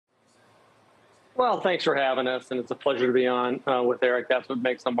Well, thanks for having us, and it's a pleasure to be on with Eric. That's what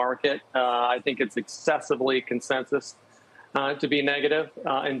makes the market. I think it's excessively consensus to be negative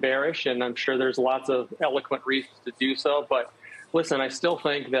and bearish, and I'm sure there's lots of eloquent reasons to do so. But listen, I still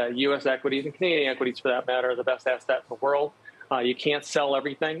think that U.S. equities and Canadian equities, for that matter, are the best asset in the world. You can't sell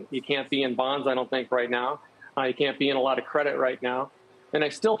everything. You can't be in bonds, I don't think, right now. You can't be in a lot of credit right now. And I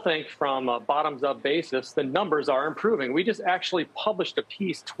still think from a bottoms-up basis, the numbers are improving. We just actually published a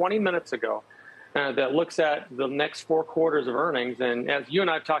piece 20 minutes ago that looks at the next 4 quarters of earnings. And as you and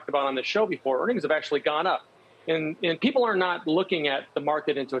I have talked about on the show before, earnings have actually gone up. And people are not looking at the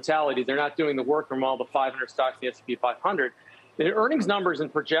market in totality. They're not doing the work from all the 500 stocks in the S&P 500. The earnings numbers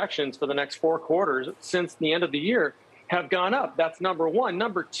and projections for the next 4 quarters since the end of the year have gone up. That's number one.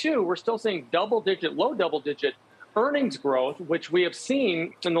 Number two, we're still seeing double-digit, low double-digit earnings growth, which we have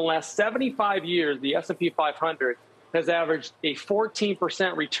seen in the last 75 years. The S&P 500 has averaged a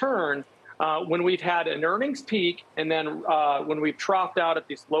 14% return when we've had an earnings peak and then when we've troughed out at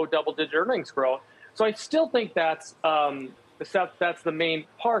these low double-digit earnings growth. So I still think that's the main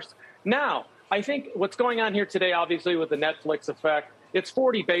part. Now, I think what's going on here today, obviously, with the Netflix effect, it's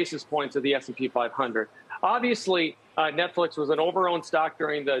 40 basis points of the S&P 500. Obviously, Netflix was an overowned stock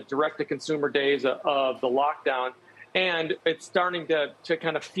during the direct-to-consumer days of the lockdown, and it's starting to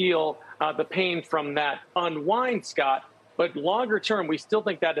kind of feel the pain from that unwind, Scott. But longer term, we still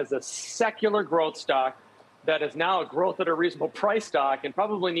think that is a secular growth stock that is now a growth at a reasonable price stock and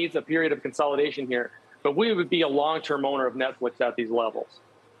probably needs a period of consolidation here. But we would be a long-term owner of Netflix at these levels.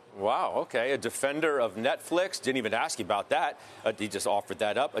 Wow, okay. A defender of Netflix. Didn't even ask you about that. He just offered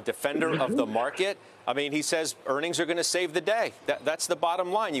that up. A defender of the market. I mean, he says earnings are going to save the day. That's the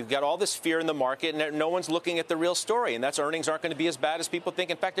bottom line. You've got all this fear in the market, and no one's looking at the real story. And that's earnings aren't going to be as bad as people think.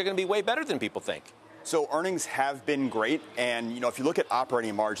 In fact, they're going to be way better than people think. So earnings have been great. And, if you look at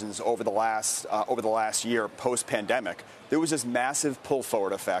operating margins over the last year post-pandemic, there was this massive pull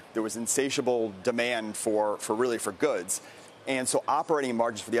forward effect. There was insatiable demand for goods. And so operating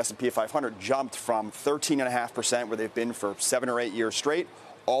margins for the S&P 500 jumped from 13.5%, where they've been for 7 or 8 years straight,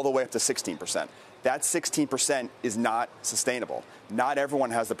 all the way up to 16%. That 16% is not sustainable. Not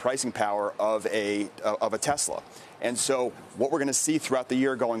everyone has the pricing power of a Tesla. And so what we're going to see throughout the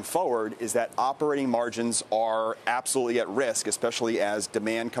year going forward is that operating margins are absolutely at risk, especially as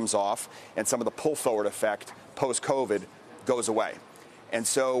demand comes off and some of the pull forward effect post-COVID goes away. And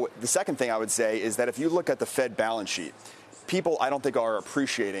so the second thing I would say is that if you look at the Fed balance sheet, people, I don't think, are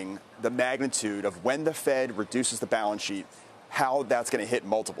appreciating the magnitude of when the Fed reduces the balance sheet, how that's going to hit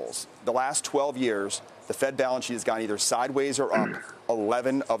multiples. The last 12 years, the Fed balance sheet has gone either sideways or up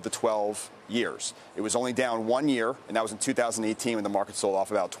 11 of the 12 years. It was only down 1 year, and that was in 2018 when the market sold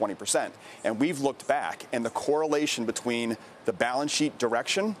off about 20%. And we've looked back, and the correlation between the balance sheet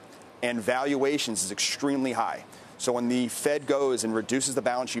direction and valuations is extremely high. So when the Fed goes and reduces the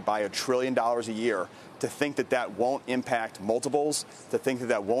balance sheet by $1 trillion a year, to think that that won't impact multiples, to think that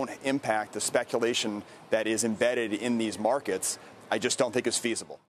that won't impact the speculation that is embedded in these markets, I just don't think is feasible.